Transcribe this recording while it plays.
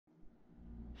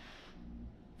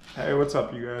Hey, what's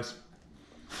up, you guys?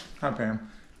 Hi, Pam.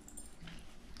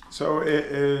 So it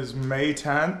is May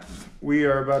 10th. We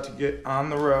are about to get on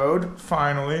the road,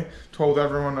 finally. Told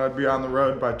everyone I'd be on the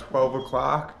road by 12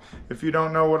 o'clock. If you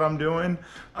don't know what I'm doing,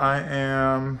 I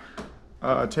am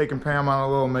taking Pam on a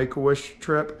little Make-A-Wish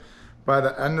trip. By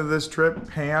the end of this trip,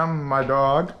 Pam, my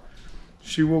dog,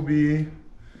 she will be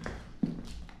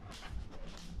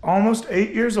almost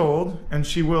 8 years old, and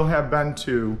she will have been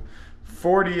to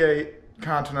 48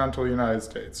 continental United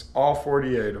States, all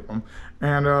 48 of them.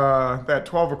 And that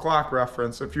 12 o'clock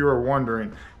reference, if you were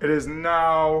wondering, it is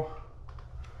now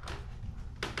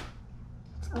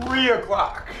 3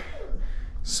 o'clock.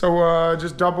 So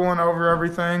just doubling over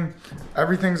everything.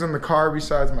 Everything's in the car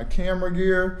besides my camera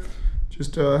gear.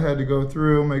 Just had to go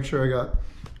through, make sure I got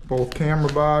both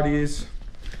camera bodies,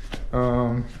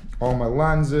 all my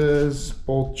lenses,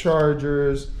 both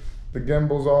chargers, the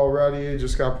gimbal's all ready,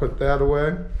 just got to put that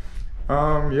away.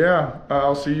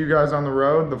 I'll see you guys on the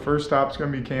road. The first stop's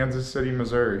gonna be Kansas City,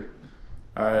 Missouri.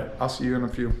 All right, I'll see you in a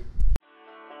few.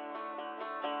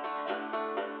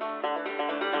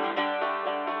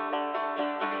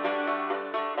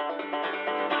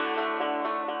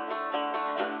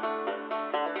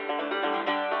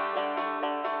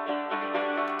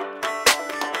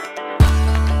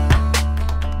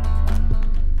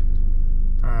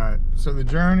 So the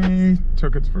journey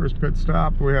took its first pit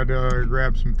stop. We had to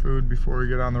grab some food before we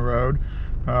get on the road.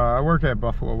 I work at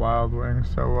Buffalo Wild Wings,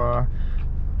 so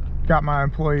got my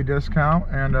employee discount,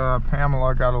 and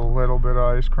Pamela got a little bit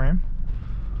of ice cream.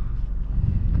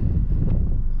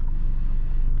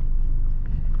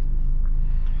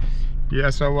 Yeah,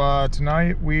 so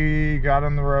tonight we got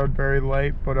on the road very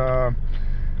late, but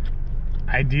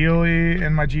ideally,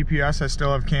 in my GPS, I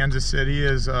still have Kansas City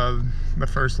as the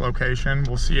first location.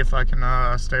 We'll see if I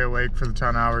can stay awake for the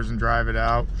 10 hours and drive it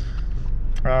out.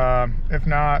 If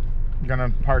not, I'm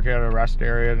gonna park at a rest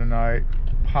area tonight,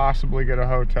 possibly get a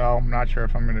hotel. I'm not sure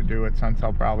if I'm gonna do it since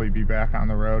I'll probably be back on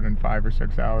the road in 5 or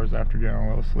 6 hours after getting a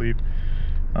little sleep.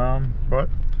 But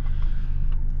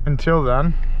until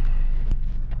then,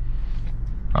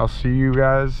 I'll see you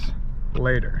guys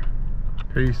later.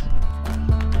 Peace.